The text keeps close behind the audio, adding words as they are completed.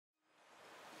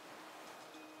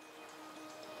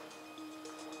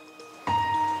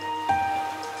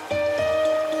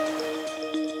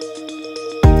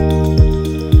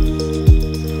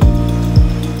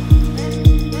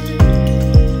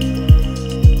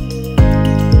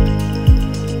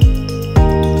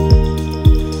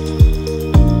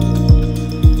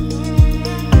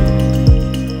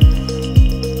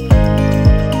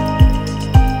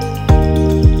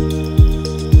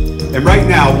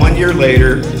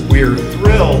later, we are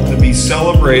thrilled to be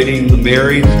celebrating the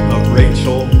marriage of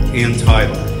Rachel and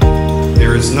Tyler.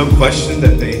 There is no question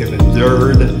that they have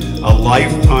endured a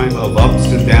lifetime of ups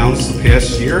and downs the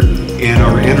past year and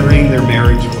are entering their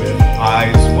marriage with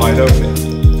eyes wide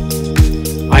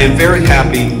open. I am very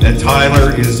happy that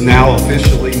Tyler is now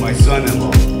officially my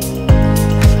son-in-law.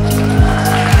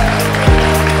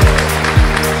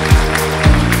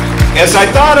 As I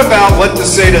thought about what to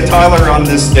say to Tyler on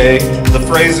this day, the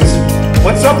phrases,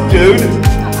 "What's up, dude?"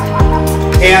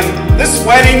 and "This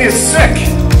wedding is sick"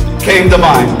 came to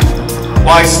mind.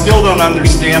 While I still don't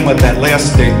understand what that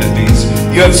last statement means,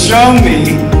 you have shown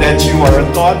me that you are a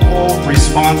thoughtful,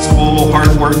 responsible,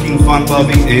 hardworking,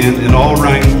 fun-loving, and an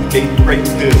all-around great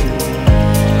dude.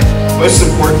 Most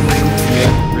importantly, you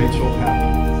make Rachel happy.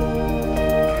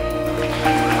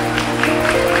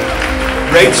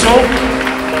 Rachel,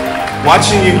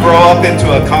 watching you grow up into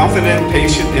a confident,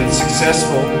 patient, and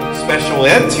successful special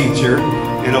ed teacher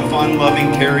and a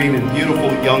fun-loving, caring, and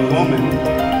beautiful young woman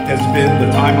has been the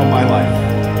time of my life.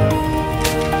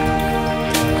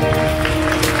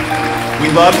 We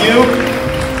love you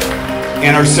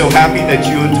and are so happy that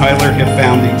you and Tyler have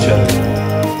found each other.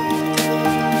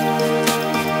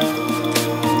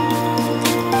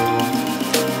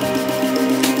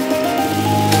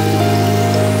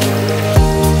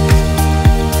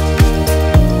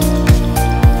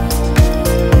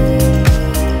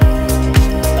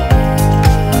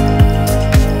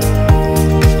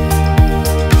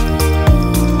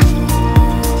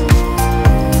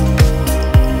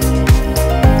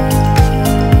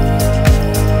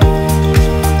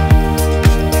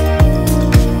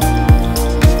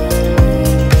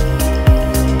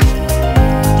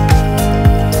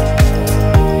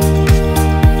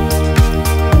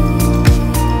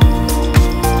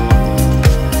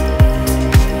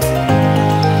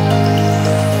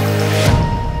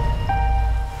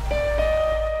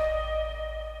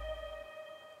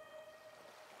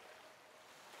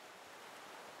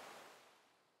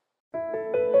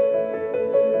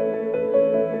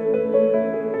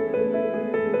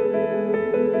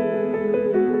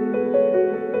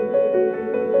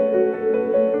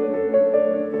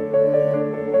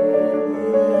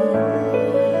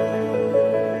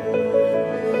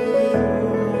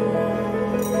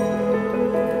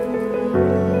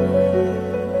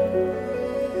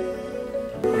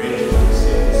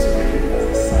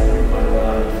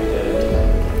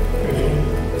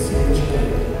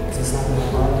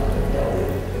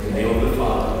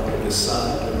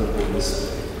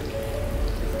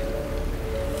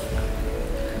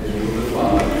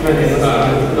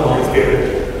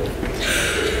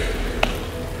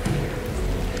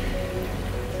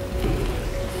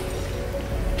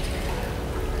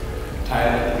 I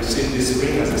receive this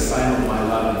ring as a sign of my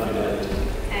love and fidelity.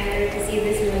 I receive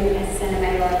this ring as a sign of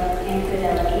my love and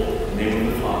fidelity. In the name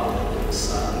of the Father, and the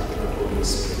Son, and the Holy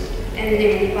Spirit. In the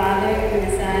name of the Father, and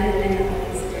the Son, and the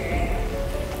Holy Spirit.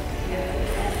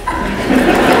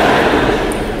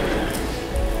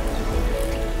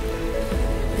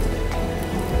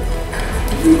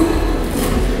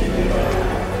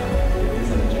 Ladies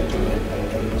and gentlemen, I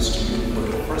introduce to you for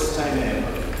the first time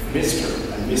ever, Mr.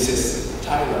 and Mrs.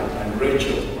 Tyler and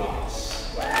Rachel Ross.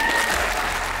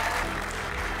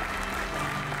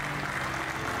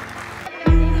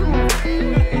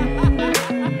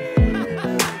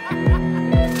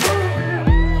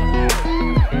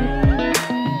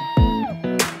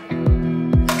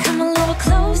 Come a little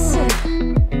closer,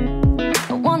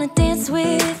 I wanna dance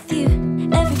with you.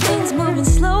 Everything's moving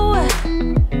slower,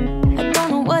 I don't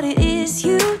know what it is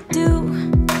you do.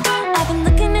 I've been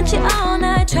looking at you all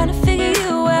night, trying to figure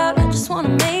you out. I just wanna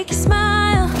make you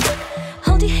smile.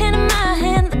 Hold your hand in my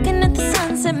hand, looking at the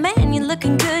sunset. Man, you're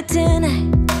looking good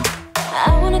tonight. I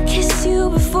wanna kiss you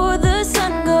before the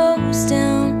sun goes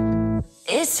down.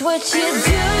 It's what you're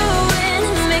doing,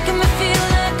 it's making me feel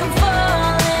like I'm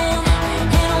falling.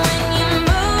 And when you're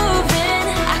moving,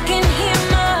 I can hear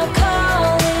my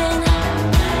calling.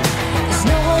 There's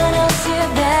no one else here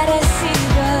that I see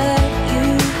but you.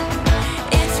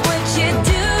 It's what you're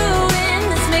doing,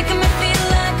 it's making me feel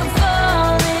like I'm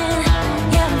falling.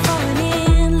 Yeah, I'm falling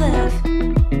in love.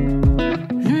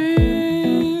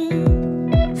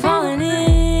 Falling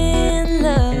in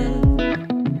love.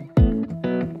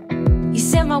 You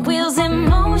set my wheels in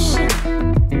motion,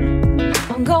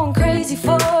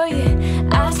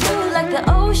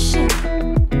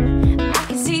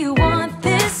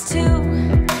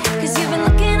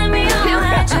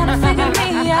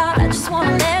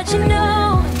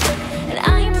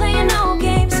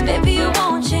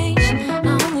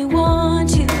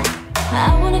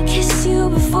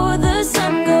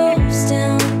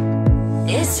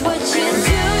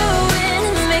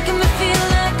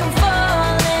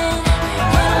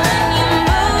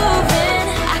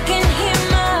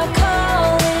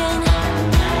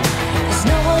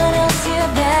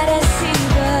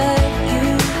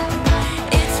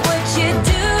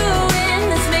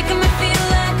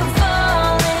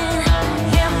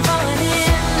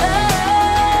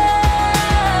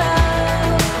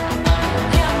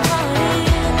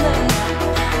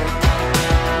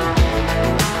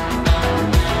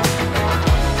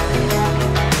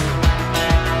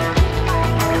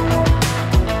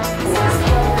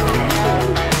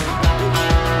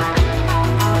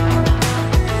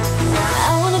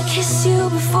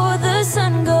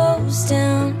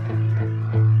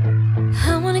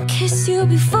 kiss you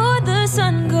before the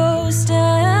sun goes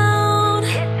down.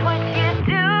 It's what you're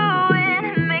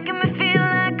doing, making me feel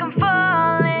like I'm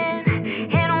falling.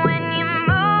 And when you're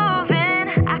moving,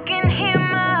 I can hear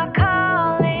my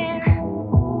calling.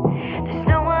 There's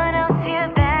no one else here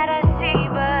that I see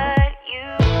but you.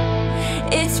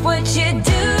 It's what you're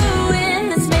doing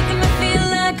that's making me feel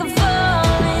like I'm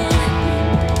falling.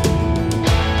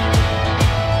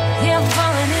 Yeah, I'm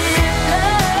falling in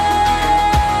love.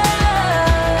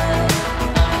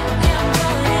 Yeah, I'm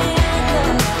falling in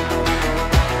love.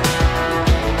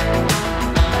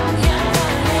 Yeah, I'm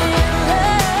falling in love.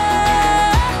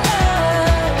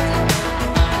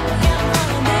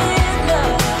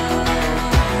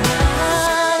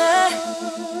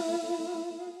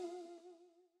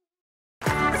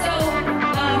 So,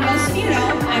 most of you know,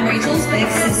 I'm Rachel's big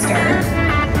sister,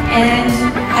 and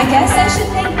I guess I should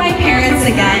thank my parents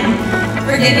again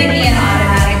for giving me an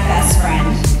automatic best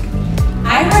friend.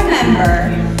 I remember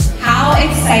how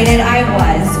excited I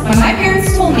was when my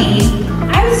parents told me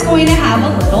I was going to have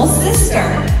a little sister.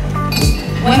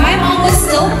 When my mom was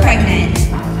still pregnant,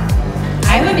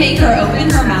 I would make her open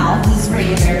her mouth. This is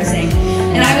pretty embarrassing.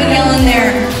 And I would yell in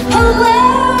there,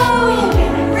 "Hello,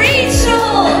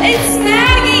 Rachel, it's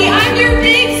Maggie, I'm your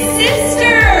big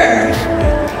sister."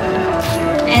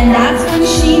 And that's when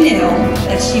she knew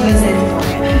that she was in for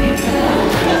it.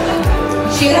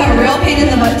 She would have a real pain in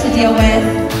the butt to deal with,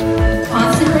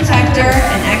 constant protector,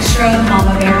 and extra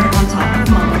mama bear on top of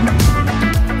mom.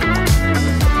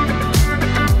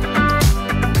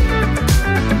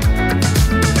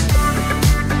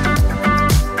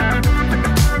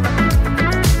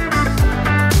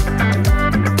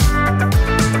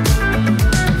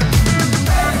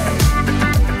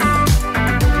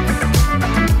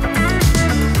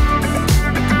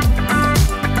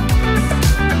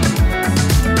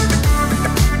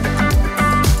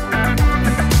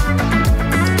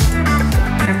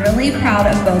 I'm really proud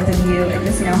of both of you and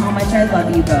just know how much I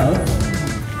love you both.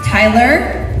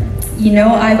 Tyler, you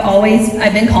know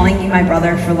I've been calling you my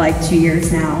brother for like 2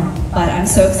 years now, but I'm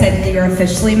so excited that you're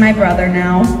officially my brother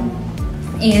now,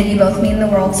 and you both mean the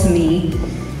world to me.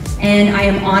 And I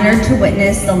am honored to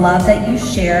witness the love that you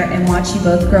share and watch you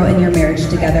both grow in your marriage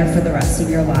together for the rest of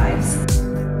your lives.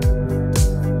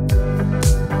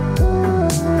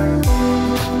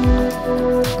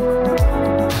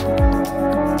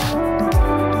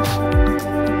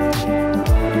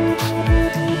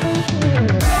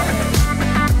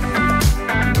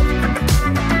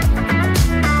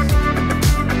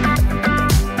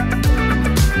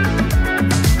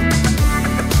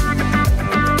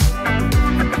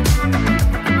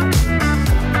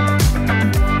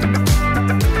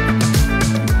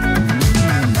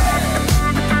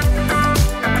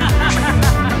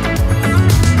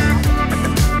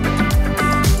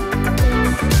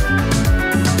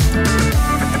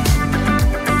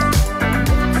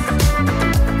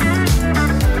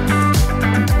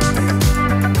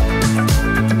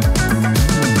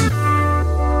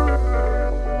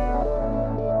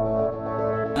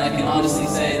 I can honestly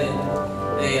say that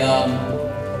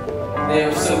they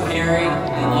are so caring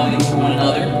and loving for one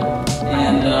another,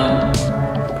 and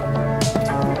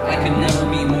I could never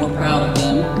be more proud of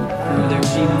them for their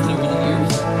achievements over the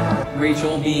years.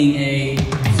 Rachel being a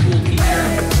school teacher,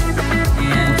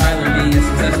 and Tyler being a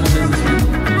successful businessman,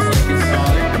 just like his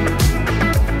father.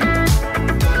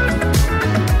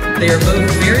 They are both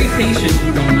very patient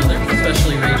with one another,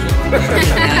 especially Rachel. The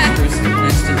asterisk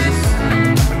next to this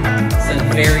said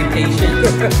very patient.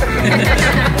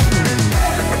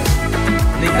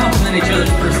 They complement each other's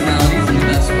personalities in the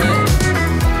best way.